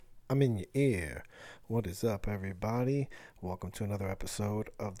I'm in your ear. What is up, everybody? Welcome to another episode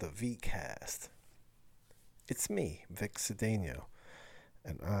of the VCast. It's me, Vic Solo,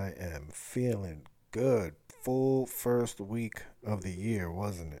 and I am feeling good. Full first week of the year,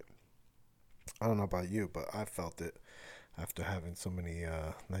 wasn't it? I don't know about you, but I felt it after having so many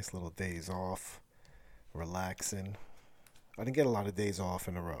nice little days off, relaxing. I didn't get a lot of days off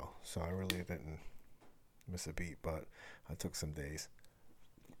in a row, so I really didn't miss a beat, but I took some days.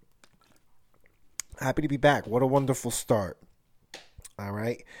 Happy to be back. What a wonderful start. All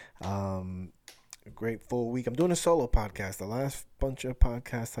right. A great full week. I'm doing a solo podcast. The last bunch of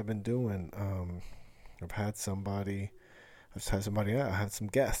podcasts I've been doing, I've had somebody, I had some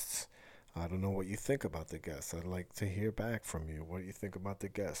guests. I don't know what you think about the guests. I'd like to hear back from you. What do you think about the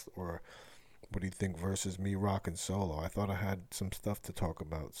guests? Or what do you think versus me rocking solo? I thought I had some stuff to talk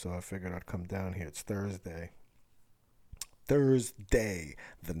about, so I figured I'd come down here. It's Thursday, the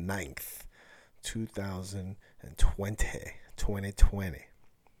 9th. 2020.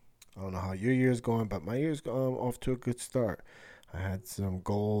 I don't know how your year's going, but my year's off to a good start. I had some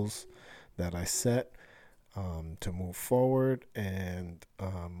goals that I set to move forward, and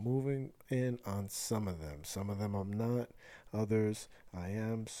moving in on some of them. Some of them I'm not, others I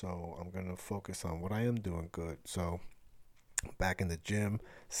am, so I'm going to focus on what I am doing good. So back in the gym,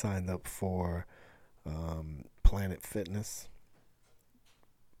 signed up for Planet Fitness.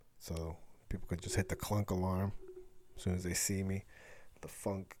 So people can just hit the clunk alarm as soon as they see me. The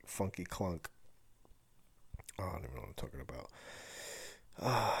funky clunk. Oh, I don't even know what I'm talking about.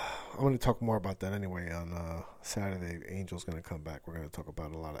 I'm going to talk more about that anyway on Saturday. Angel's going to come back. We're going to talk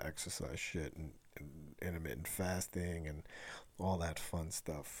about a lot of exercise shit and intermittent fasting and all that fun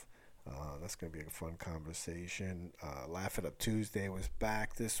stuff. That's going to be a fun conversation. Laugh It Up Tuesday was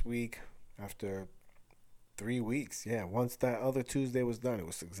back this week after 3 weeks. Yeah, once that other Tuesday was done, it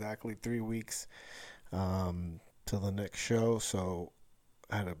was exactly 3 weeks till the next show. So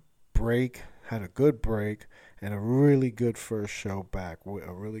I had a good break, and a really good first show back.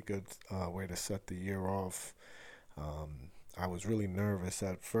 A really good way to set the year off. I was really nervous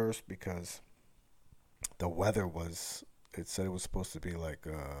at first because the weather it said it was supposed to be like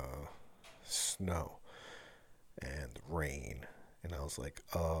snow and rain. And I was like,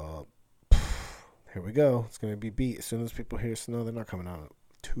 here we go. It's going to be beat. As soon as people hear snow, they're not coming out on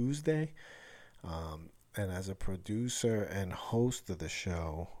Tuesday. And as a producer and host of the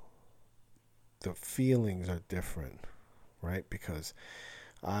show, the feelings are different, right? Because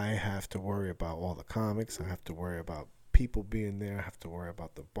I have to worry about all the comics. I have to worry about people being there. I have to worry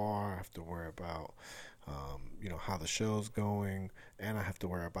about the bar. I have to worry about, how the show's going. And I have to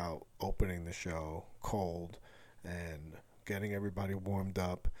worry about opening the show cold and getting everybody warmed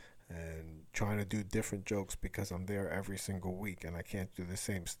up and trying to do different jokes because I'm there every single week and I can't do the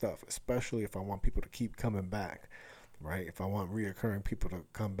same stuff, especially if I want people to keep coming back, right? If I want reoccurring people to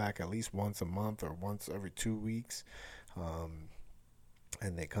come back at least once a month or once every 2 weeks, and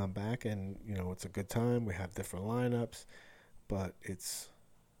they come back and, it's a good time. We have different lineups, but I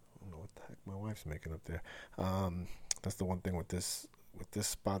don't know what the heck my wife's making up there. That's the one thing with this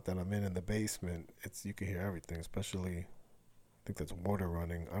spot that I'm in the basement. You can hear everything, especially I think that's water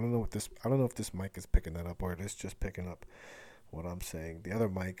running. I don't know if this mic is picking that up or it is just picking up what I'm saying. The other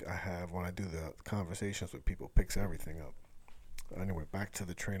mic I have when I do the conversations with people picks everything up. Anyway, back to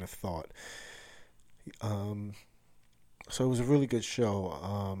the train of thought. So it was a really good show.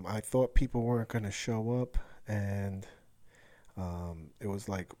 I thought people weren't going to show up, and it was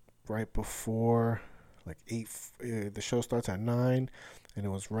like right before, like 8. The show starts at 9, and it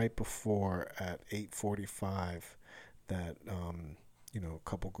was right before at 8:45 that a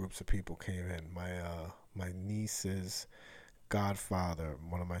couple groups of people came in. My niece's godfather,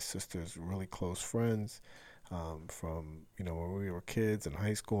 one of my sister's really close friends, from when we were kids in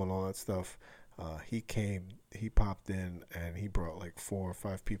high school and all that stuff. He popped in, and he brought like 4 or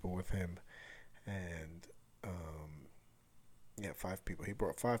 5 people with him, and 5 people. He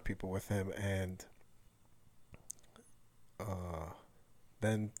brought 5 people with him, and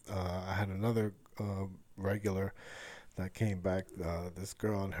then I had another regular that came back, this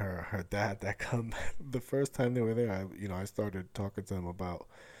girl and her dad that come. The first time they were there, I started talking to them about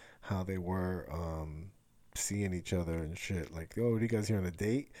how they were seeing each other and shit. Like, oh, are you guys here on a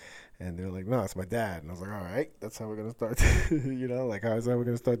date? And they're like, no, it's my dad. And I was like, all right, that's how we're going to start, like, how is that we're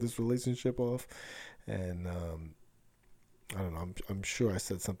going to start this relationship off? And I don't know, I'm sure I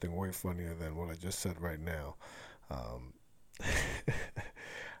said something way funnier than what I just said right now.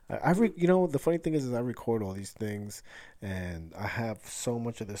 The funny thing is I record all these things, and I have so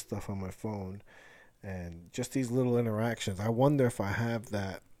much of this stuff on my phone, and just these little interactions. I wonder if I have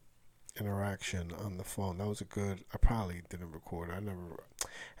that interaction on the phone. That was a good. I probably didn't record. I never.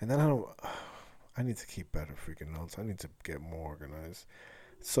 And then I don't. I need to keep better freaking notes. I need to get more organized.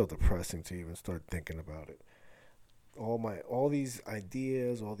 It's so depressing to even start thinking about it. All these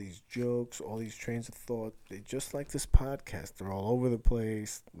ideas, all these jokes, all these trains of thought, they just like this podcast. They're all over the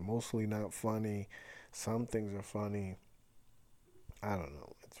place, mostly not funny. Some things are funny. I don't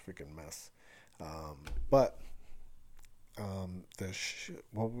know. It's a freaking mess. But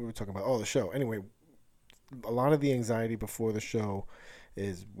what we were talking about? Oh, the show. Anyway, a lot of the anxiety before the show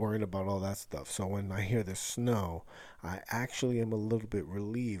is worrying about all that stuff. So when I hear the snow, I actually am a little bit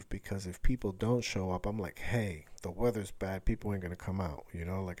relieved because if people don't show up, I'm like, hey, the weather's bad. People ain't going to come out. You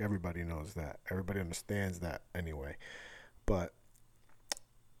know, like everybody knows that. Everybody understands that anyway. But,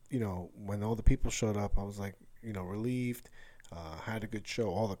 when all the people showed up, I was like, relieved. Had a good show.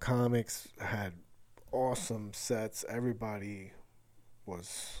 All the comics had awesome sets. Everybody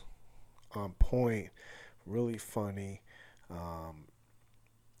was on point, really funny.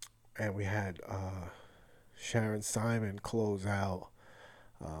 And we had Sharon Simon close out,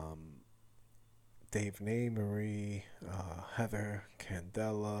 Dave Namery, Heather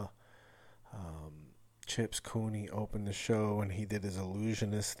Candela, Chips Cooney opened the show, and he did his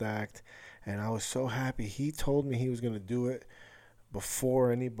illusionist act. And I was so happy. He told me he was going to do it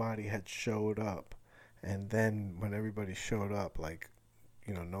before anybody had showed up. And then when everybody showed up, like,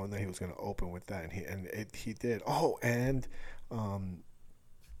 knowing that he was going to open with that, and he did. Oh, and I'm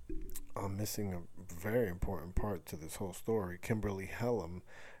missing a very important part to this whole story. Kimberly Hellam,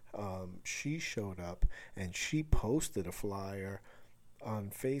 she showed up and she posted a flyer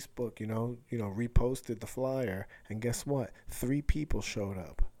on Facebook. Reposted the flyer, and guess what? 3 people showed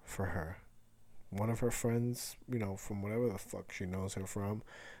up for her. One of her friends, from whatever the fuck she knows her from,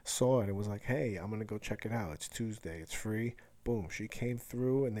 saw it and was like, hey, I'm going to go check it out. It's Tuesday. It's free. Boom. She came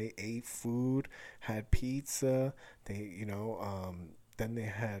through and they ate food, had pizza. Then they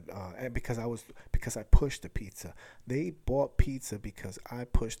had, because I pushed the pizza. They bought pizza because I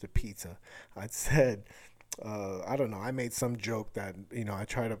pushed the pizza. I said, I don't know. I made some joke that, I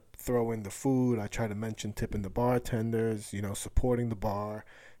try to throw in the food. I try to mention tipping the bartenders, supporting the bar.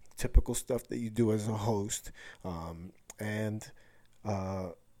 Typical stuff that you do as a host, and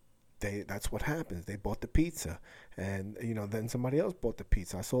that's what happens. They bought the pizza, and then somebody else bought the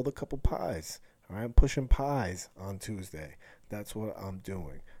pizza. I sold a couple pies. All right, I'm pushing pies on Tuesday. That's what I'm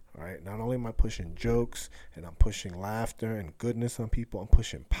doing. All right, not only am I pushing jokes and I'm pushing laughter and goodness on people, I'm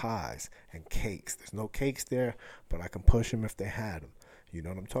pushing pies and cakes. There's no cakes there, but I can push them if they had them. You know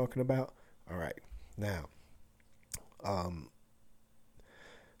what I'm talking about? All right, now,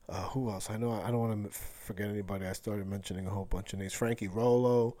 who else? I know I don't want to forget anybody. I started mentioning a whole bunch of names. Frankie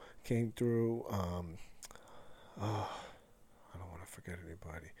Rollo came through. I don't want to forget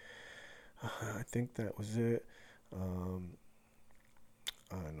anybody. I think that was it. I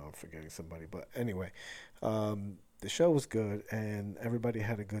know I'm forgetting somebody, but anyway, the show was good and everybody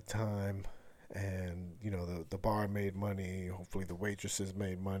had a good time. And the bar made money. Hopefully, the waitresses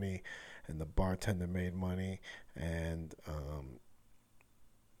made money, and the bartender made money, and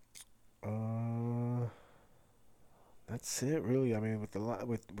that's it, really. I mean,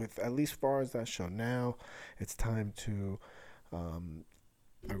 with at least far as that show. Now, it's time to.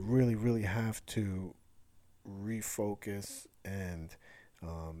 I really, really have to refocus and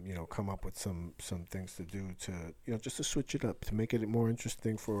come up with some things to do to just to switch it up, to make it more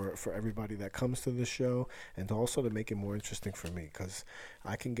interesting for everybody that comes to the show, and also to make it more interesting for me, because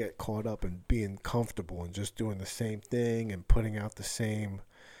I can get caught up in being comfortable and just doing the same thing and putting out the same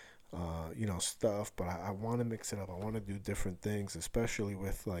stuff, but I want to mix it up. I want to do different things, especially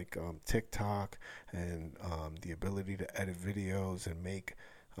with like TikTok and the ability to edit videos and make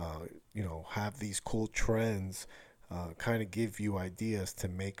have these cool trends, kind of give you ideas to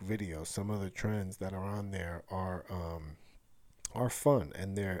make videos. Some of the trends that are on there are fun,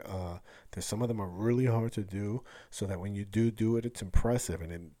 and there's some of them are really hard to do, so that when you do it, it's impressive,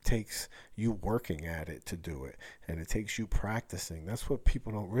 and it takes you working at it to do it, and it takes you practicing. That's what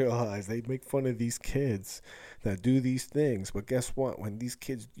people don't realize. They make fun of these kids that do these things, but guess what? When these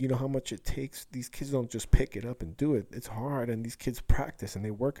kids, how much it takes. These kids don't just pick it up and do it. It's hard, and these kids practice and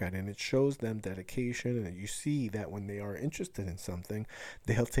they work at it, and it shows them dedication. And you see that when they are interested in something,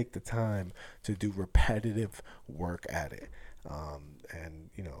 they'll take the time to do repetitive work at it. And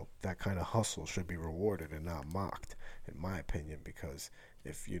that kind of hustle should be rewarded and not mocked, in my opinion, because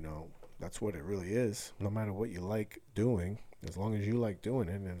if that's what it really is. No matter what you like doing, as long as you like doing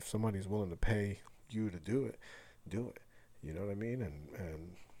it, and if somebody's willing to pay you to do it, do it. You know what I mean?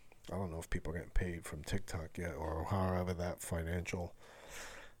 And I don't know if people are getting paid from TikTok yet, or however that financial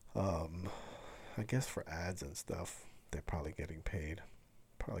I guess for ads and stuff, they're probably getting paid.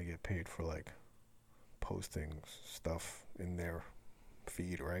 Probably get paid for like posting stuff in their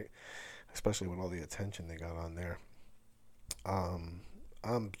feed, right? Especially with all the attention they got on there. Um,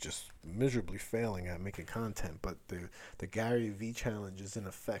 I'm just miserably failing at making content, but the Gary V challenge is in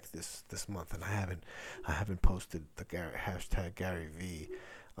effect this month, and I haven't posted the hashtag Gary V,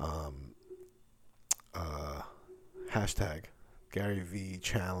 um, uh, hashtag Gary V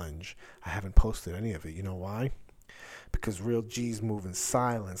challenge. I haven't posted any of it. You know why? Because real G's move in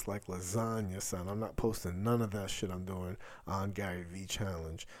silence like lasagna, son. I'm not posting none of that shit I'm doing on Gary V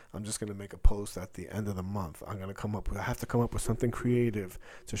Challenge. I'm just gonna make a post at the end of the month. I have to come up with something creative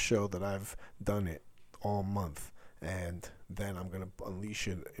to show that I've done it all month. And then I'm gonna unleash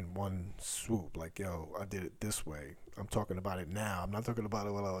it in one swoop. Like, yo, I did it this way. I'm talking about it now. I'm not talking about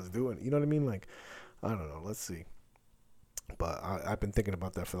it while I was doing it. You know what I mean? Like, I don't know. Let's see. But I've been thinking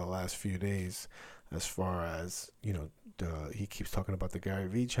about that for the last few days, as far as, he keeps talking about the Gary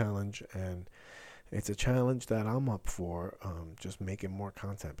Vee challenge, and it's a challenge that I'm up for, just making more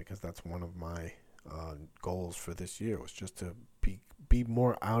content, because that's one of my goals for this year, was just to be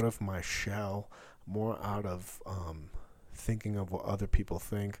more out of my shell, more out of thinking of what other people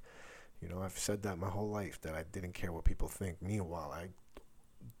think. I've said that my whole life, that I didn't care what people think. Meanwhile, I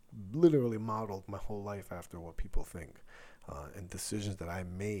literally modeled my whole life after what people think. And decisions that I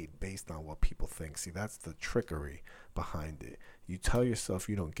made based on what people think. See, that's the trickery behind it. You tell yourself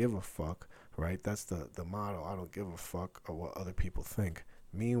you don't give a fuck, right? That's the motto. I don't give a fuck of what other people think.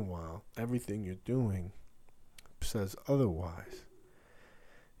 Meanwhile, everything you're doing says otherwise.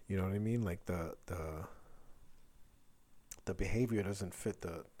 You know what I mean? Like the behavior doesn't fit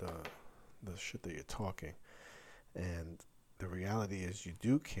the shit that you're talking. And the reality is you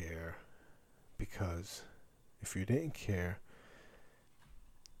do care, because if you didn't care,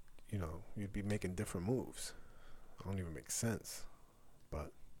 you'd be making different moves. It don't even make sense.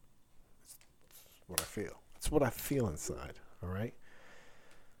 But it's what I feel. It's what I feel inside, all right?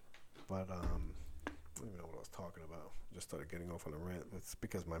 But, I don't even know what I was talking about. Just started getting off on a rant. That's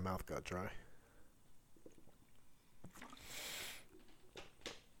because my mouth got dry.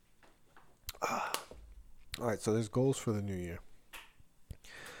 All right, so there's goals for the new year.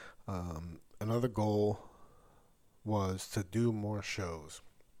 Another goal was to do more shows.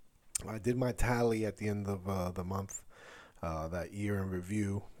 I did my tally at the end of the month, that year in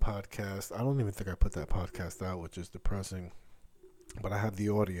review podcast. I don't even think I put that podcast out, which is depressing. But I have the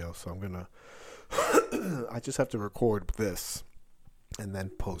audio, so I'm going to... I just have to record this and then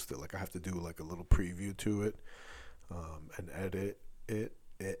post it. Like, I have to do like a little preview to it, and edit it.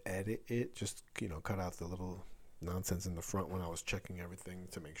 Just, cut out the little nonsense in the front when I was checking everything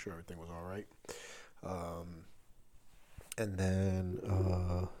to make sure everything was all right. And then,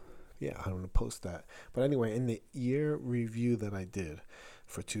 I'm going to post that. But anyway, in the year review that I did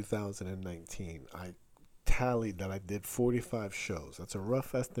for 2019, I tallied that I did 45 shows. That's a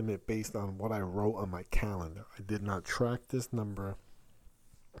rough estimate based on what I wrote on my calendar. I did not track this number.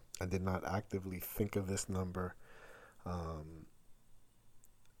 I did not actively think of this number. I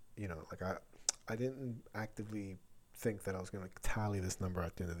didn't actively think that I was going to tally this number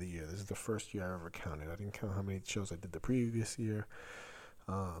at the end of the year. This is the first year I ever counted. I didn't count how many shows I did the previous year.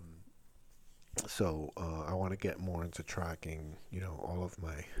 So I want to get more into tracking, all of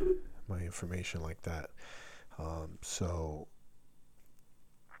my information like that. So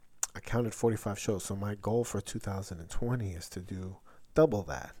I counted 45 shows. So my goal for 2020 is to do double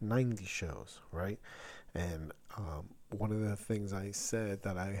that, 90 shows, right? And one of the things I said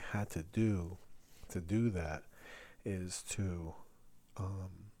that I had to do that is to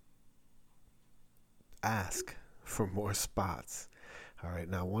ask for more spots. All right.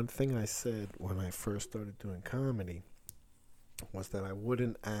 Now, one thing I said when I first started doing comedy was that I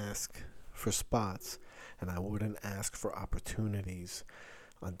wouldn't ask for spots and I wouldn't ask for opportunities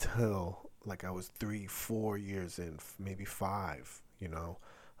until like I was 3-4 years in, maybe 5,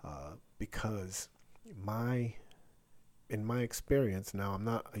 because in my experience, now I'm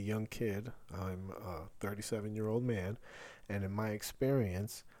not a young kid, I'm a 37-year-old man, and in my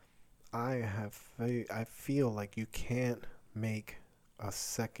experience, I feel like you can't make a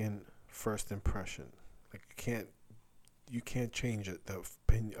second first impression. Like you can't change it.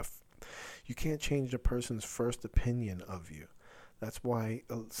 You can't change a person's first opinion of you. That's why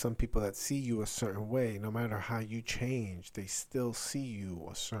some people that see you a certain way, no matter how you change, they still see you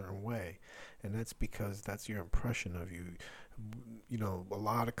a certain way. And that's because that's your impression of you. A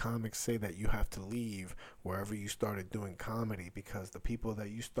lot of comics say that you have to leave wherever you started doing comedy, because the people that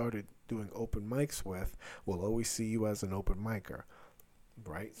you started doing open mics with will always see you as an open micer,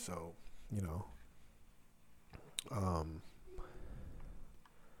 right? So, Um,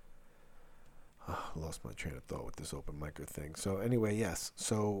 I lost my train of thought with this open micer thing. So anyway, yes.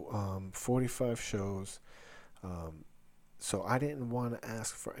 So 45 shows. Um, so I didn't want to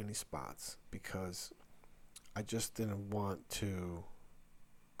ask for any spots because I just didn't want to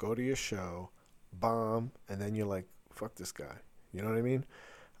go to your show, bomb, and then you're like, fuck this guy. You know what I mean?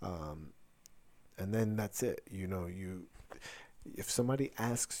 Um, and then that's it. You know, if somebody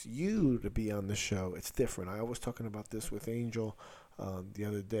asks you to be on the show, it's different. I was talking about this with Angel the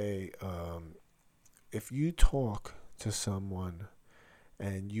other day. If you talk to someone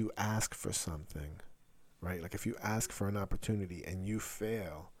and you ask for something, right? Like if you ask for an opportunity and you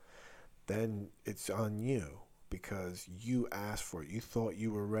fail, then it's on you because you asked for it. You thought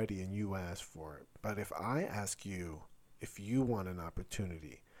you were ready and you asked for it. But if I ask you if you want an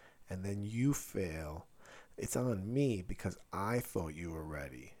opportunity and then you fail, it's on me because I thought you were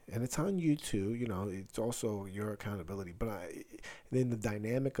ready. And it's on you too, you know, it's also your accountability. But in the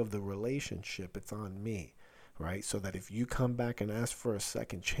dynamic of the relationship, it's on me, right? So that if you come back and ask for a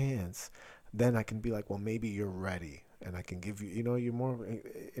second chance, then I can be like, well, maybe you're ready. And I can give you, you know, you're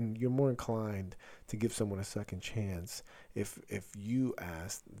more inclined to give someone a second chance if you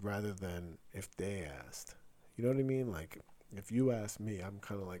asked rather than if they asked. You know what I mean? Like, if you ask me, I'm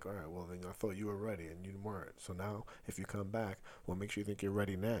kind of like, all right, well, then I thought you were ready and you weren't. So now, if you come back, what makes you think you're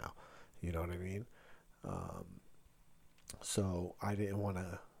ready now? You know what I mean? Um, so I didn't want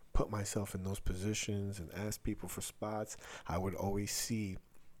to put myself in those positions and ask people for spots. I would always see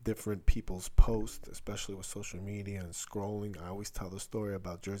different people's posts, especially with social media and scrolling. I always tell the story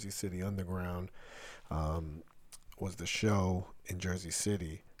about Jersey City Underground. Um, was the show in Jersey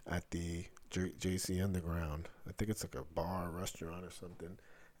City at the JC Underground. I think it's like a bar, restaurant, or something.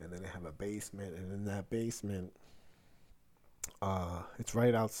 And then they have a basement, and in that basement, it's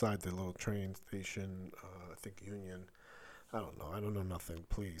right outside the little train station. I think Union. I don't know. I don't know nothing.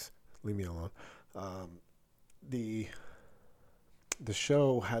 Please leave me alone. Um, the the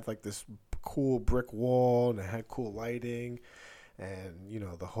show had like this cool brick wall, and it had cool lighting, and you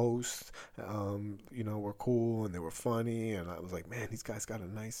know the hosts you know were cool and they were funny, and I was like, man, these guys got a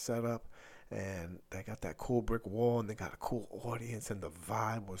nice setup and they got that cool brick wall and they got a cool audience, and the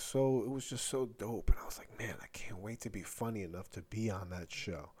vibe was it was just so dope, and I was like, man, I can't wait to be funny enough to be on that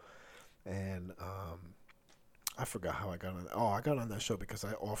show. And I forgot how I got on. Oh, I got on that show because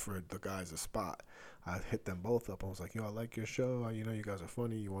I offered the guys a spot. I hit them both up. I was like, yo, I like your show. You know, you guys are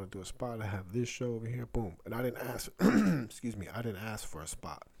funny. You want to do a spot? I have this show over here. Boom. And I didn't ask, excuse me, I didn't ask for a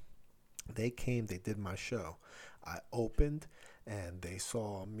spot. They came, they did my show. I opened and they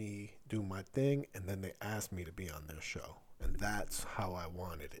saw me do my thing, and then they asked me to be on their show. And that's how I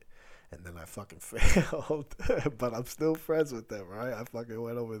wanted it. And then I fucking failed. But I'm still friends with them, right? I fucking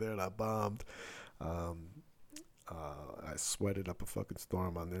went over there and I bombed. Um, I sweated up a fucking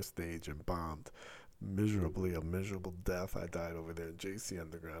storm on their stage and bombed miserably, a miserable death. I died over there in JC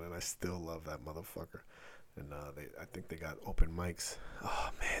Underground, and I still love that motherfucker. And I think they got open mics. Oh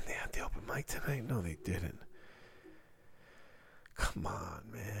man, they had the open mic tonight. No, they didn't. Come on,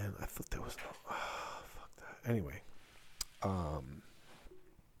 man. I thought there was no. Oh, fuck that. Anyway,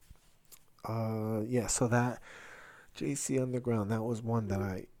 yeah. So that JC Underground, that was one that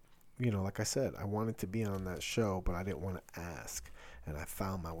like I said, I wanted to be on that show, but I didn't want to ask. And I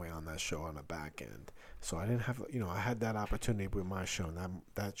found my way on that show on the back end. So I didn't have, I had that opportunity with my show, and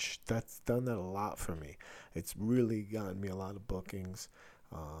that's done that a lot for me. It's really gotten me a lot of bookings,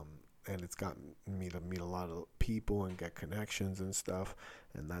 and it's gotten me to meet a lot of people and get connections and stuff,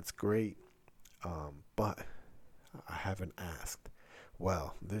 and that's great. But I haven't asked.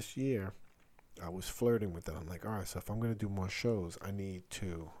 Well, this year, I was flirting with it. I'm like, all right, so if I'm going to do more shows, I need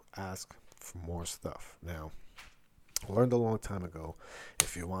to ask for more stuff. Now, I learned a long time ago,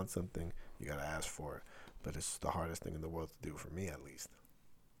 if you want something, you got to ask for it. But it's the hardest thing in the world to do, for me at least.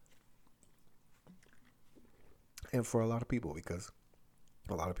 And for a lot of people, because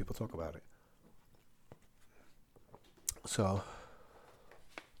a lot of people talk about it. So,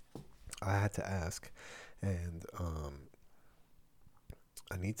 I had to ask, and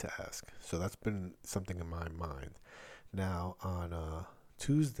I need to ask. So that's been something in my mind. Now, on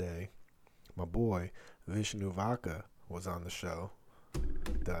Tuesday, my boy, Vishnu Vaka, was on the show.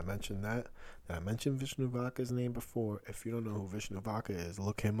 Did I mention that? Did I mention Vishnu Vaka's name before? If you don't know who Vishnu Vaka is,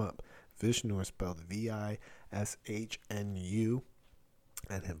 look him up. Vishnu is spelled Vishnu,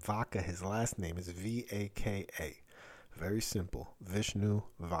 and Vaka, his last name, is Vaka. Very simple. Vishnu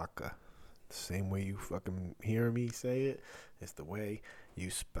Vaka. The same way you fucking hear me say it, it's the way you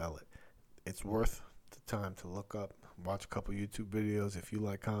spell it. It's worth the time to look up, watch a couple YouTube videos. If you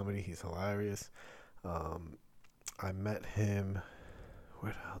like comedy, he's hilarious. I met him.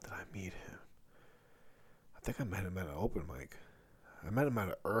 Where the hell did I meet him? I think I met him at an open mic. I met him at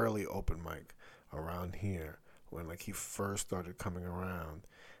an early open mic around here when like he first started coming around,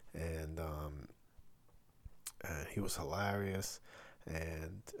 and he was hilarious.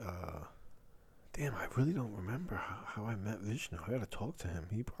 And damn, I really don't remember how I met Vishnu. I gotta talk to him.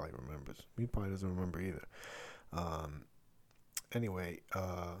 He probably remembers. He probably doesn't remember either. Um, anyway,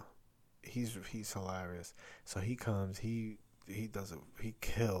 he's hilarious. So he comes. He does it. He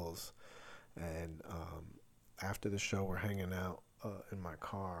kills. And after the show, we're hanging out in my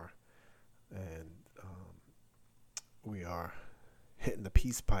car, and we are hitting the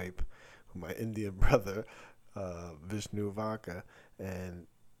peace pipe with my Indian brother, Vishnu Vaka, and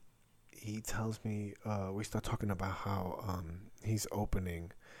he tells me, we start talking about how he's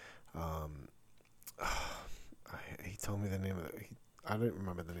opening. Um, he told me the name of it. I don't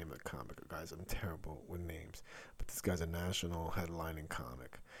remember the name of the comic, guys. I'm terrible with names, but this guy's a national headlining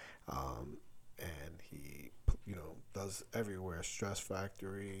comic, and he, does everywhere. Stress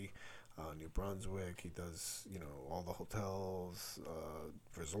Factory, New Brunswick. He does, all the hotels,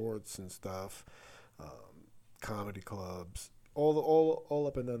 resorts and stuff, comedy clubs, all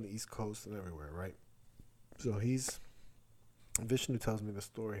up and down the East Coast and everywhere, right? So Vishnu tells me the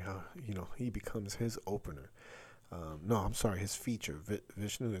story how he becomes his opener. No, I'm sorry, his feature.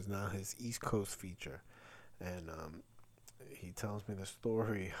 Vishnu is now his East Coast feature, and he tells me the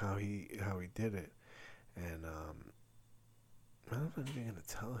story how he did it, and I'm not even gonna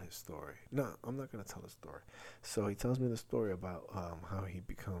tell his story. No, I'm not gonna tell the story. So he tells me the story about how he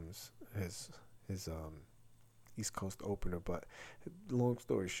becomes his East Coast opener. But long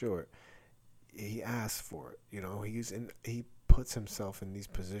story short, he asks for it. He puts himself in these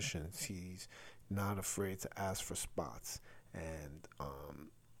positions. He's not afraid to ask for spots, and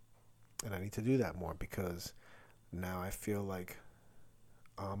I need to do that more because now I feel like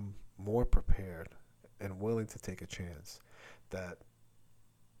I'm more prepared and willing to take a chance that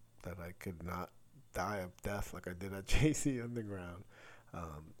I could not die of death like I did at JC Underground.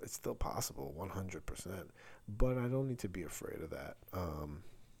 It's still possible, 100%, but I don't need to be afraid of that.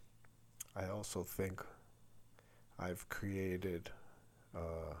 I also think I've created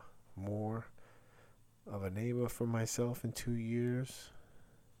more of a name for myself in 2 years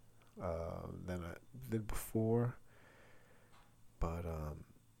than I did before. But,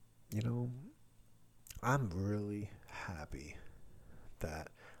 I'm really happy that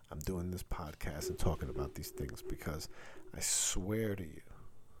I'm doing this podcast and talking about these things because I swear to you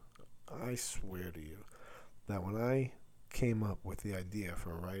that when I came up with the idea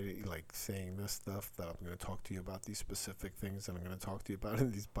for writing, like saying this stuff, that I'm going to talk to you about these specific things that I'm going to talk to you about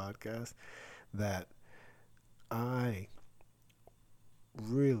in these podcasts, that I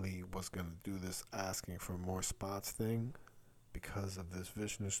really was going to do this asking for more spots thing because of this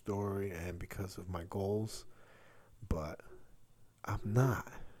Vishnu story and because of my goals, but I'm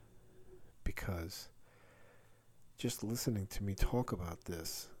not, because just listening to me talk about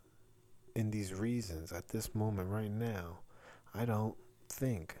this in these reasons at this moment right now, I don't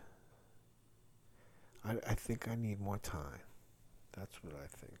think. I think I need more time. That's what I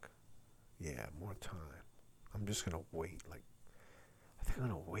think. Yeah, more time. I'm just going to wait. I think I'm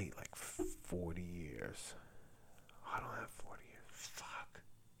going to wait 40 years. I don't have 40 years. Fuck.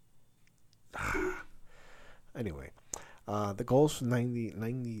 Anyway, the goal's for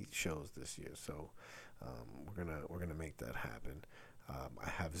 90 shows this year, so we're gonna make that happen. I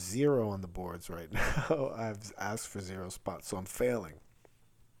have 0 on the boards right now. I've asked for 0 spots, so I'm failing.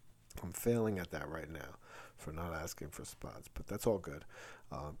 I'm failing at that right now for not asking for spots, but that's all good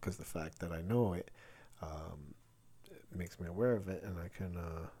because the fact that I know it, it makes me aware of it, and I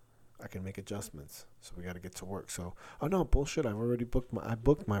can make adjustments. So we got to get to work. So, oh no, bullshit! I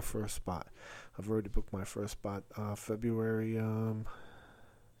booked my first spot. I've already booked my first spot. February.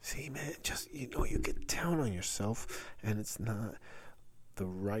 See, man, just you get down on yourself, and it's not the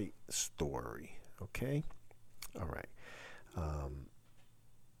right story. Okay, all right.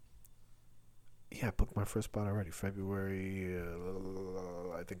 Yeah, I booked my first spot already. February.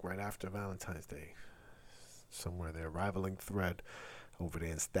 I think right after Valentine's Day, somewhere there. Rivaling Thread over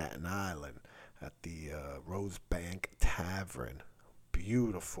there in Staten Island at the Rosebank Tavern.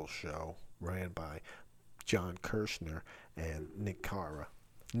 Beautiful show ran by John Kirshner and Nick Cara.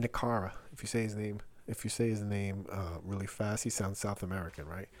 If you say his name really fast, he sounds South American,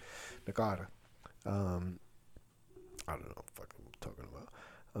 right? Nick Cara. I don't know what the fuck I'm talking about.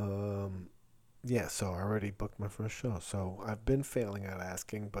 Yeah, so I already booked my first show. So I've been failing at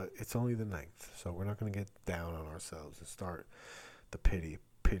asking, but it's only the 9th. So we're not going to get down on ourselves and start the pity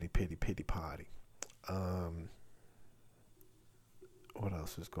party. what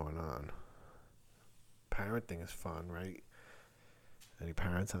else is going on? Parenting is fun, right? Any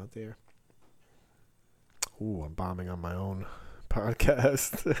parents out there? Ooh, I'm bombing on my own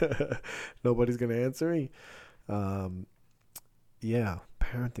podcast. Nobody's gonna answer me. Um, yeah,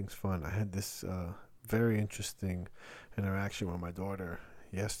 parenting's fun. I had this very interesting interaction with my daughter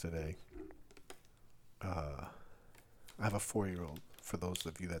yesterday. I have a 4-year-old. For those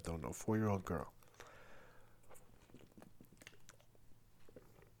of you that don't know, 4-year-old girl.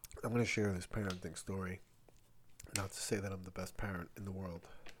 I'm gonna share this parenting story. Not to say that I'm the best parent in the world,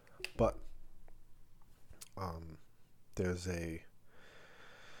 but there's a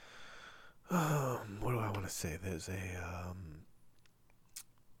what do I want to say?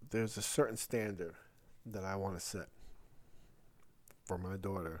 There's a certain standard that I want to set for my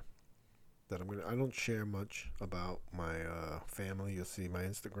daughter. I don't share much about my family. You'll see my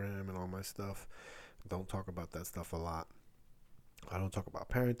Instagram and all my stuff. Don't talk about that stuff a lot. I don't talk about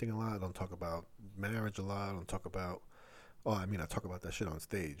parenting a lot. I don't talk about marriage a lot. I don't talk about. I talk about that shit on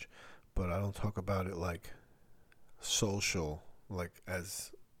stage, but I don't talk about it like social, like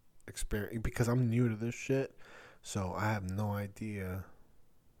as experience, because I'm new to this shit. So I have no idea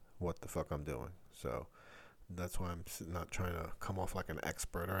what the fuck I'm doing. So that's why I'm not trying to come off like an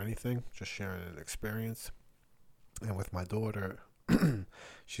expert or anything. Just sharing an experience. And with my daughter,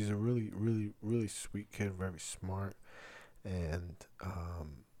 she's a really, really, really sweet kid, very smart. And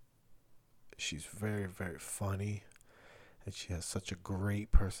she's very, very funny, and she has such a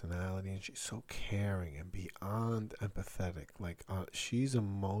great personality, and she's so caring and beyond empathetic. Like she's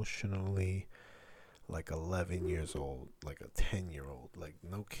emotionally like 11 years old, like a 10-year-old, like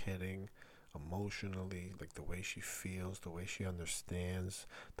no kidding. Emotionally, like the way she feels, the way she understands,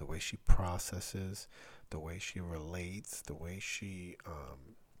 the way she processes, the way she relates, the way she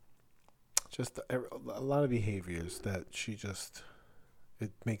just a lot of behaviors that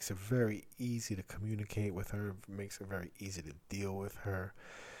it makes it very easy to communicate with her, makes it very easy to deal with her.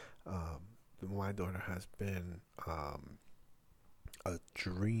 My daughter has been a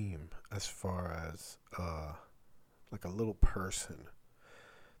dream as far as like a little person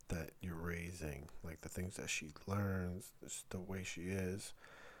that you're raising, like the things that she learns, the way she is,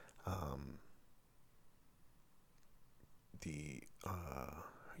 the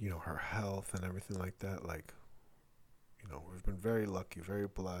her health and everything like that. Like, we've been very lucky, very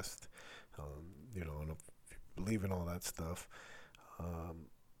blessed. And if you believe in all that stuff,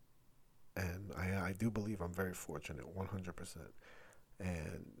 and I do believe I'm very fortunate, 100%.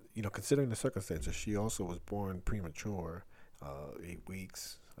 And considering the circumstances, she also was born premature, 8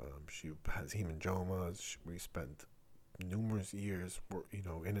 weeks. She has hemangiomas. We spent numerous years,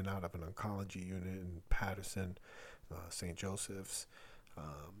 in and out of an oncology unit in Patterson, St. Joseph's.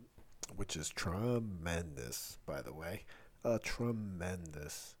 Which is tremendous, by the way. A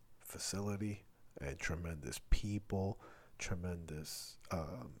tremendous facility and tremendous people, tremendous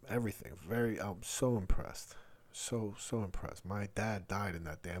everything. I'm so impressed. So impressed. My dad died in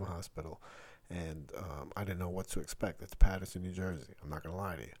that damn hospital, and I didn't know what to expect. It's Patterson, New Jersey. I'm not going to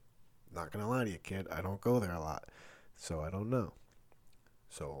lie to you. Not going to lie to you, kid. I don't go there a lot, so I don't know.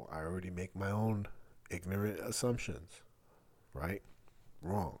 So I already make my own ignorant assumptions, right?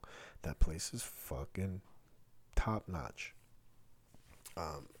 Wrong. That place is fucking top notch.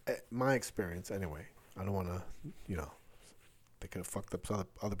 My experience, anyway. I don't want to, they could have fucked up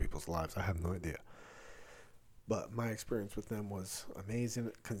other people's lives. I have no idea. But my experience with them was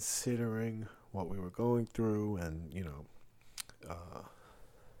amazing, considering what we were going through, and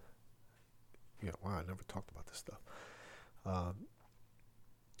wow, I never talked about this stuff.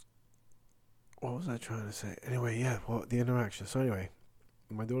 What was I trying to say? Anyway, yeah, well, the interaction. So anyway,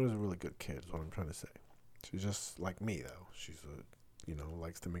 my daughter's a really good kid, is what I'm trying to say. She's just like me, though. She's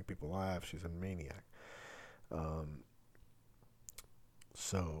likes to make people laugh. She's a maniac.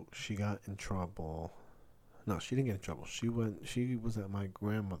 So she got in trouble. No, she didn't get in trouble. She was at my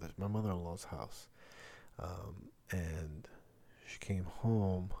mother-in-law's house. And she came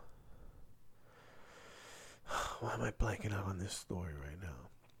home. Why am I blanking out on this story right now?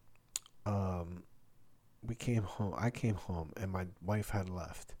 We came home. I came home, and my wife had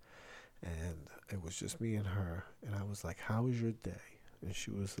left, and it was just me and her. And I was like, "How was your day?" And she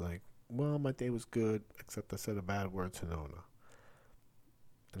was like, "Well, my day was good, except I said a bad word to Nona."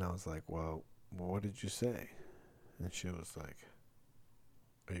 And I was like, "Well, what did you say?" And she was like,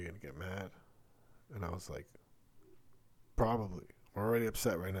 "Are you gonna get mad?" And I was like, "Probably. I'm already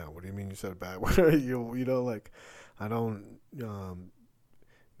upset right now. What do you mean you said a bad word?" I don't.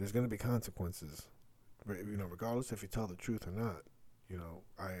 There's gonna be consequences. Regardless if you tell the truth or not.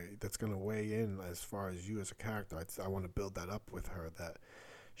 that's gonna weigh in as far as you as a character. I want to build that up with her, that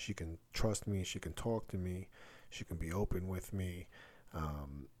she can trust me, she can talk to me, she can be open with me.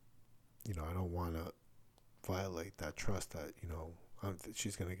 I don't want to violate that trust that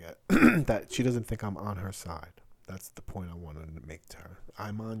she's gonna get. That she doesn't think I'm on her side. That's the point I want to make to her.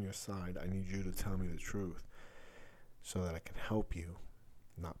 I'm on your side. I need you to tell me the truth so that I can help you,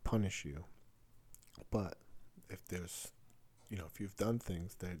 not punish you. But if there's, if you've done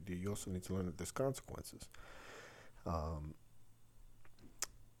things, that you also need to learn that there's consequences.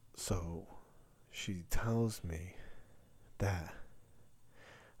 So she tells me that,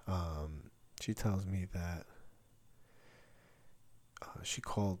 she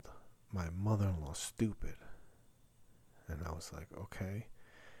called my mother-in-law stupid. And I was like, okay.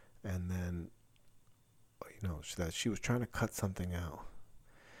 And then, that she was trying to cut something out.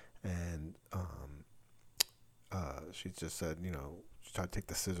 And she just said, she tried to take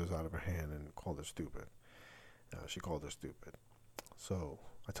the scissors out of her hand and called her stupid. She called her stupid. So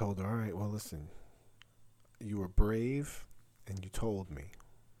I told her, all right, well, listen, you were brave and you told me.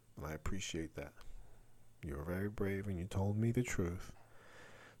 And I appreciate that. You were very brave and you told me the truth.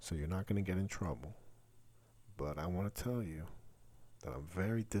 So you're not going to get in trouble. But I want to tell you that I'm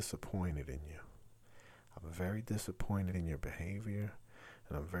very disappointed in you. I'm very disappointed in your behavior.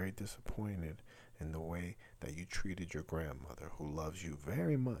 And I'm very disappointed in the way that you treated your grandmother, who loves you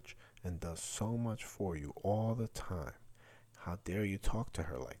very much and does so much for you all the time. How dare you talk to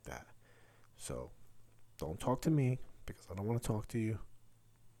her like that? So don't talk to me, because I don't want to talk to you.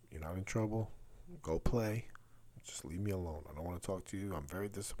 You're not in trouble. Go play. Just leave me alone. I don't want to talk to you. I'm very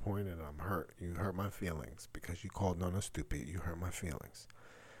disappointed. I'm hurt. You hurt my feelings because you called Nona stupid. You hurt my feelings.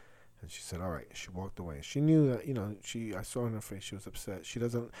 And she said, all right. She walked away. She knew that, I saw in her face she was upset.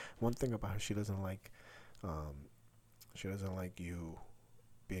 One thing about her, she doesn't like you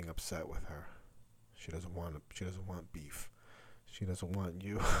being upset with her. She doesn't want beef. She doesn't want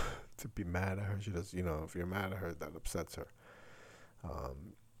you to be mad at her. She does, if you're mad at her, that upsets her.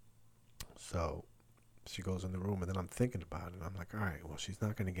 So she goes in the room, and then I'm thinking about it. And I'm like, all right, well, she's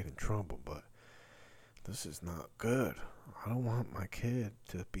not going to get in trouble, but this is not good. I don't want my kid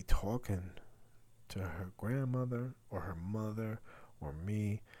to be talking to her grandmother or her mother or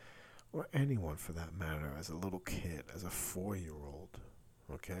me or anyone for that matter as a little kid, as a 4-year-old,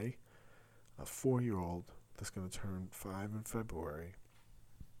 okay? A 4-year-old that's going to turn 5 in February.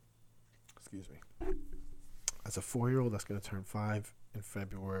 Excuse me. As a 4-year-old that's going to turn 5 in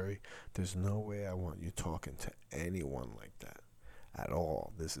February, there's no way I want you talking to anyone like that at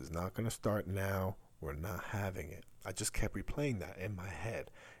all. This is not going to start now. We're not having it. I just kept replaying that in my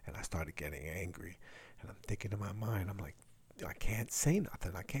head, and I started getting angry. And I'm thinking in my mind, I'm like, I can't say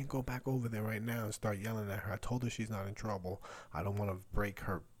nothing. I can't go back over there right now and start yelling at her. I told her she's not in trouble. I don't want to break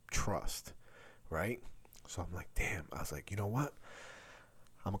her trust, right? So I'm like, damn. I was like, you know what?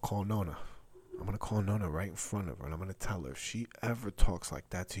 I'm going to call Nona. I'm going to call Nona right in front of her, and I'm going to tell her, if she ever talks like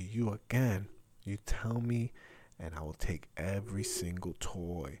that to you again, you tell me, and I will take every single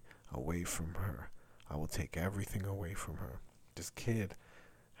toy away from her. I will take everything away from her. This kid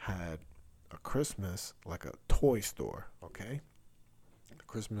had a Christmas like a toy store, okay? The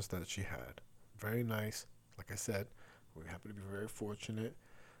Christmas that she had. Very nice. Like I said, we happen to be very fortunate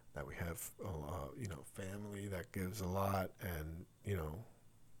that we have, family that gives a lot, and,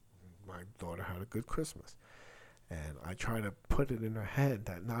 my daughter had a good Christmas. And I try to put it in her head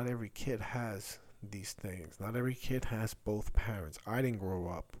that not every kid has these things. Not every kid has both parents. I didn't grow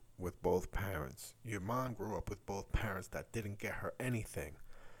up with both parents. Your mom grew up with both parents that didn't get her anything,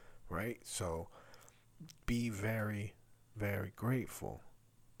 right? So be very, very grateful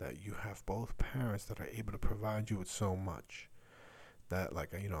that you have both parents that are able to provide you with so much. That,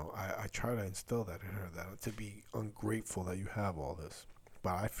 I try to instill that in her, that to be ungrateful that you have all this.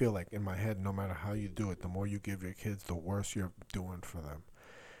 But I feel like in my head, no matter how you do it, the more you give your kids, the worse you're doing for them.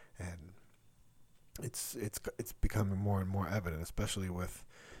 And it's becoming more and more evident, especially with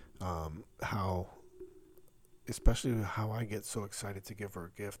how I get so excited to give her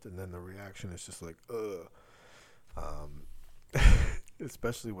a gift, and then the reaction is just like, ugh.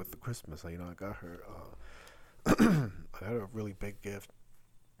 Especially with the Christmas, I got her, I got her a really big gift.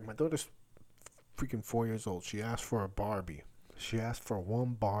 My daughter's freaking 4 years old. She asked for a Barbie. She asked for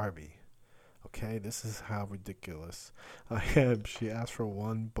one Barbie. Okay, this is how ridiculous I am. She asked for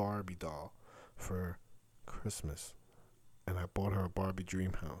one Barbie doll for Christmas, and I bought her a Barbie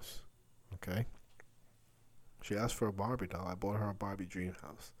dream house. Okay? She asked for a Barbie doll. I bought her a Barbie dream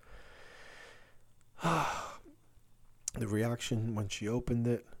house. The reaction when she opened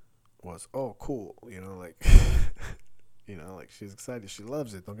it was, oh, cool. You know, like she's excited. She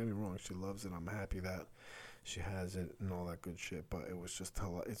loves it. Don't get me wrong. She loves it. I'm happy that she has it and all that good shit. But it was just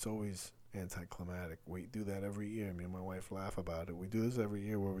it's always anticlimactic. We do that every year. Me and my wife laugh about it. We do this every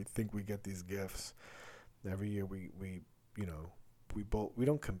year where we think we get these gifts. Every year we you know we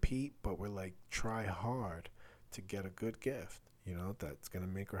don't compete, but we're like try hard to get a good gift. You know that's gonna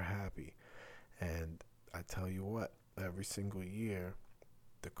make her happy. And I tell you what, every single year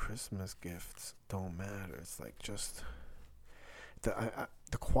the Christmas gifts don't matter. It's like just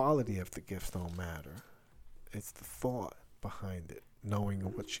the quality of the gifts don't matter. It's the thought behind it, knowing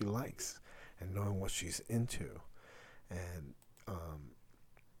what she likes and knowing what she's into, and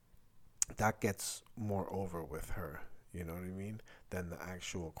that gets more over with her. You know what I mean? Than the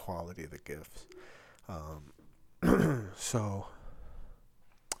actual quality of the gifts. So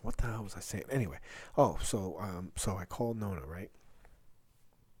what the hell was I saying? Anyway, so I called Nona, right?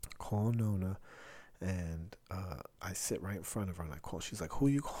 Call Nona, and I sit right in front of her and I call. She's like, "Who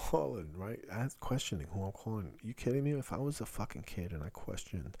you calling?" Right? I was questioning who I'm calling. You kidding me? If I was a fucking kid and I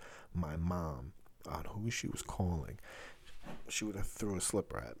questioned my mom on who she was calling, she would have threw a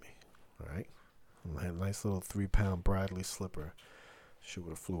slipper at me. Right? A nice little 3-pound Bradley slipper. She would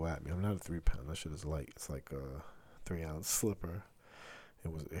have flew at me. I'm not a 3-pound. That shit is light. It's like a 3-ounce slipper.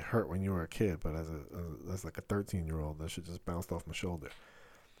 It hurt when you were a kid, but as like a 13-year-old, that shit just bounced off my shoulder.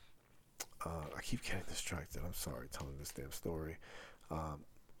 I keep getting distracted. I'm sorry telling this damn story. I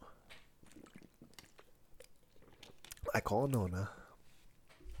call Nona.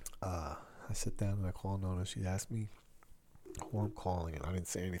 I sit down and I call Nona. She asked me who I'm calling, and I didn't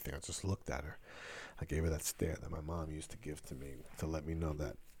say anything. I just looked at her. I gave her that stare that my mom used to give to me to let me know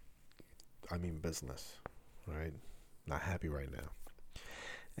that I mean business, right? Not happy right now.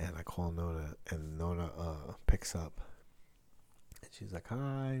 And I call Nona, and Nona picks up. And she's like,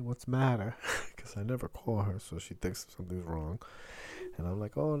 "Hi, what's the matter?" Because I never call her, so she thinks something's wrong. And I'm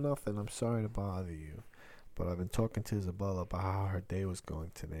like, "Oh, nothing. I'm sorry to bother you. But I've been talking to Isabella about how her day was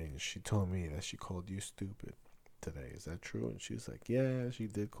going today, and she told me that she called you stupid today. Is that true?" And she's like, "Yeah, she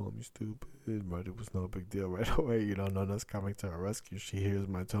did call me stupid, but it was no big deal." Right away, Nona's coming to her rescue. She hears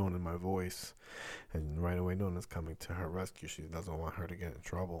my tone and my voice, and right away Nona's coming to her rescue. She doesn't want her to get in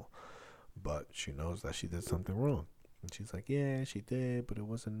trouble, but she knows that she did something wrong. And she's like, "Yeah, she did, but it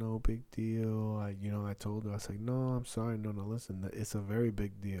wasn't no big deal. I told her, I was like, no, I'm sorry, Nona, listen, it's a very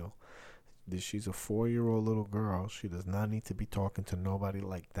big deal. She's a 4-year-old little girl. She does not need to be talking to nobody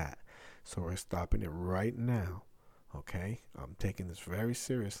like that. So we're stopping it right now. Okay? I'm taking this very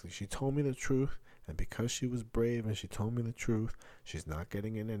seriously. She told me the truth, and because she was brave and she told me the truth, she's not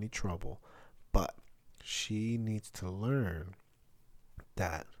getting in any trouble. But she needs to learn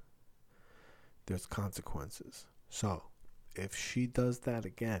that there's consequences. So if she does that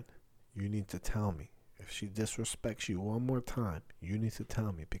again, you need to tell me. If she disrespects you one more time, you need to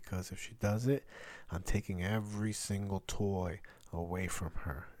tell me, because if she does it, I'm taking every single toy away from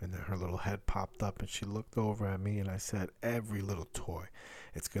her." And then her little head popped up and she looked over at me, and I said, "Every little toy.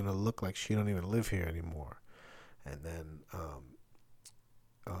 It's going to look like she don't even live here anymore." And then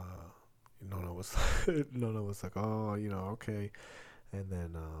Nona was Nona was like, "Oh, okay." And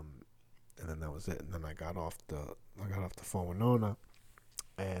then that was it. And then I got off the phone with Nona,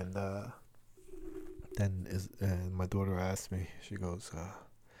 and and my daughter asked me, she goes,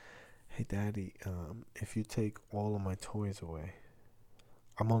 "Hey Daddy, if you take all of my toys away,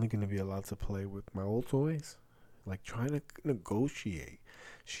 I'm only going to be allowed to play with my old toys?" Like, trying to negotiate.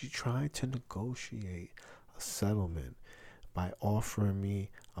 She tried to negotiate a settlement by offering me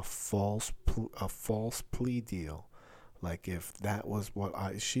a false plea deal. Like, if that was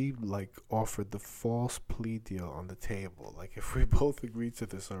what she like offered the false plea deal on the table. Like, if we both agreed to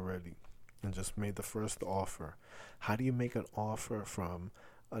this already and just made the first offer, how do you make an offer from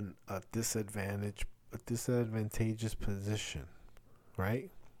a disadvantageous position, right?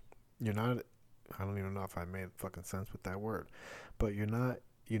 You're not. I don't even know if I made fucking sense with that word, but you're not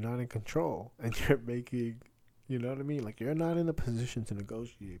in control, and you're making. You know what I mean? Like, you're not in a position to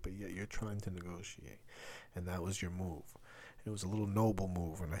negotiate, but yet you're trying to negotiate. And that was your move. It was a little noble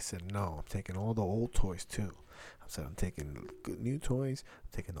move. And I said, "No, I'm taking all the old toys too." I said, "I'm taking the good new toys. I'm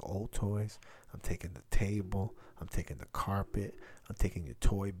taking the old toys. I'm taking the table. I'm taking the carpet. I'm taking your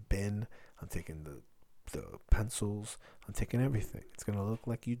toy bin. I'm taking the pencils. I'm taking everything. It's going to look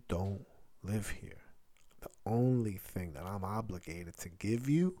like you don't live here. The only thing that I'm obligated to give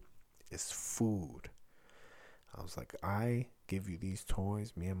you is food." I was like, "I give you these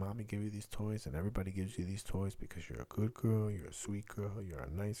toys. Me and Mommy give you these toys, and everybody gives you these toys because you're a good girl, you're a sweet girl, you're a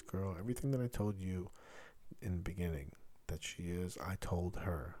nice girl. Everything that I told you in the beginning that she is, I told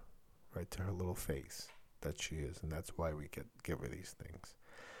her right to her little face. that she is, and that's why we give her these things.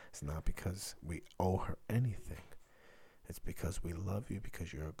 It's not because we owe her anything. It's because we love you,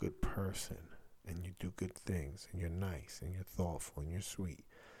 because you're a good person and you do good things and you're nice and you're thoughtful and you're sweet.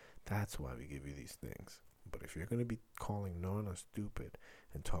 That's why we give you these things. But if you're going to be calling Nona stupid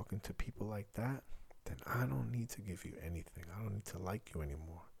and talking to people like that, then I don't need to give you anything. I don't need to like you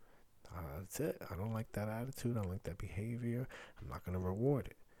anymore. That's it. I don't like that attitude. I don't like that behavior. I'm not going to reward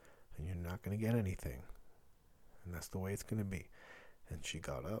it. And you're not going to get anything. And that's the way it's going to be. And she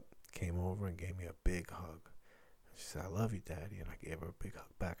got up, came over, and gave me a big hug. She said, I love you, Daddy. And I gave her a big hug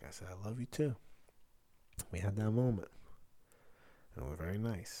back. I said, I love you, too. We had that moment. And it was very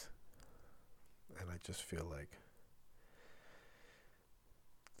nice. And I just feel like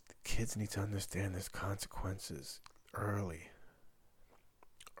the kids need to understand there's consequences early.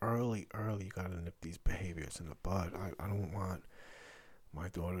 Early, you got to nip these behaviors in the bud. I don't want my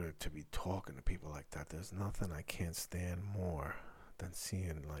daughter to be talking to people like that. There's nothing I can't stand more than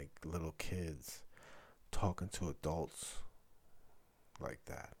seeing like little kids talking to adults like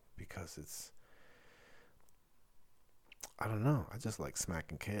that, because it's, I don't know, I just like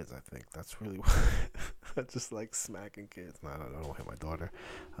smacking kids. I think that's really what I just like smacking kids. No, I don't hit my daughter.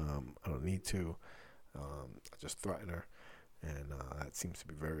 I don't need to. I just threaten her, and that seems to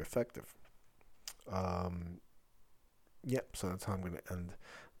be very effective. Yep, so that's how I'm going to end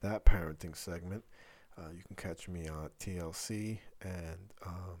that parenting segment. You can catch me on TLC and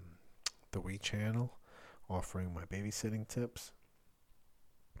the We channel, offering my babysitting tips.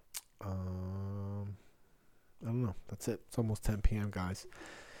 I don't know. That's it. It's almost 10 p.m., guys.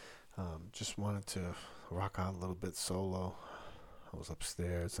 Just wanted to rock out a little bit solo. I was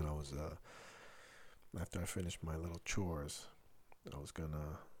upstairs, and I was after I finished my little chores, I was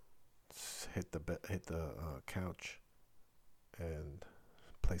gonna hit the couch and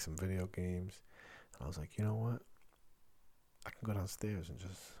play some video games. And I was like, you know what? I can go downstairs and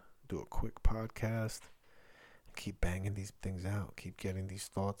just do a quick podcast. Keep banging these things out. Keep getting these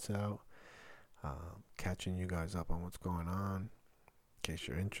thoughts out. Catching you guys up on what's going on, in case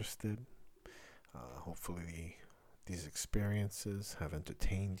you're interested. Hopefully these experiences have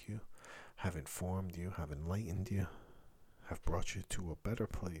entertained you, have informed you, have enlightened you, have brought you to a better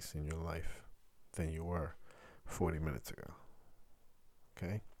place in your life than you were 40 minutes ago.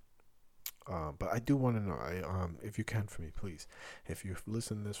 Okay? But I do want to know, if you can for me, please, if you've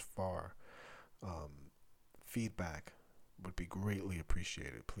listened this far, feedback would be greatly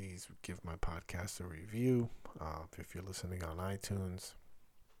appreciated. Please give my podcast a review. If you're listening on iTunes,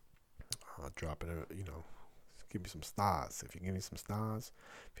 drop it, give me some stars. If you give me some stars,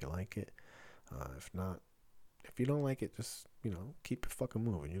 if you like it. If not, if you don't like it, just, keep it fucking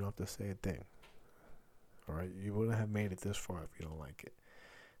moving. You don't have to say a thing. All right? You wouldn't have made it this far if you don't like it.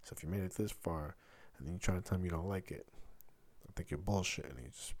 So if you made it this far and then you try to tell me you don't like it, I think you're bullshitting.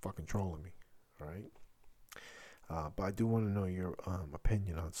 You're just fucking trolling me. All right? But I do want to know your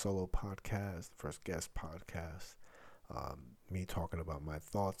opinion on solo podcast, first guest podcast, me talking about my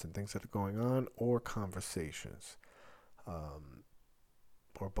thoughts and things that are going on, or conversations,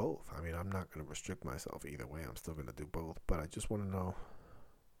 or both. I mean, I'm not going to restrict myself either way. I'm still going to do both. But I just want to know,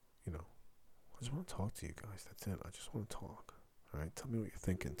 I just want to talk to you guys. That's it. I just want to talk. All right? Tell me what you're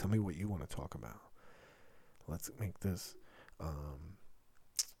thinking. Tell me what you want to talk about. Let's make this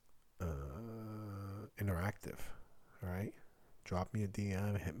interactive. All right? Drop me a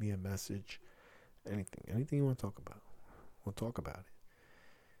DM, hit me a message, anything you want to talk about. We'll talk about it.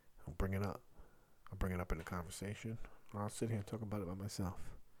 I'll bring it up. I'll bring it up in the conversation, or I'll sit here and talk about it by myself.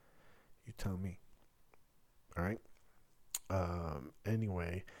 You tell me. All right?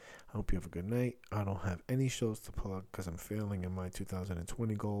 Anyway, I hope you have a good night. I don't have any shows to plug because I'm failing in my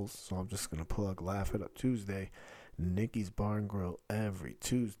 2020 goals, so I'm just going to plug Laugh It Up Tuesday, Nikki's Bar and Grill every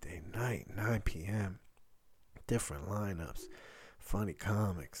Tuesday night, 9 p.m. Different lineups, funny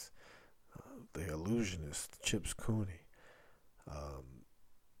comics, The Illusionist, Chips Cooney.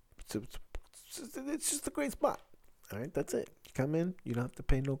 It's just a great spot. All right, that's it. You come in, you don't have to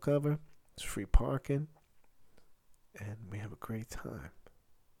pay no cover. It's free parking, and we have a great time.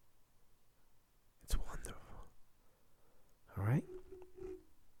 It's wonderful. All right?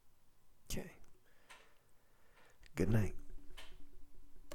 Okay. Good night.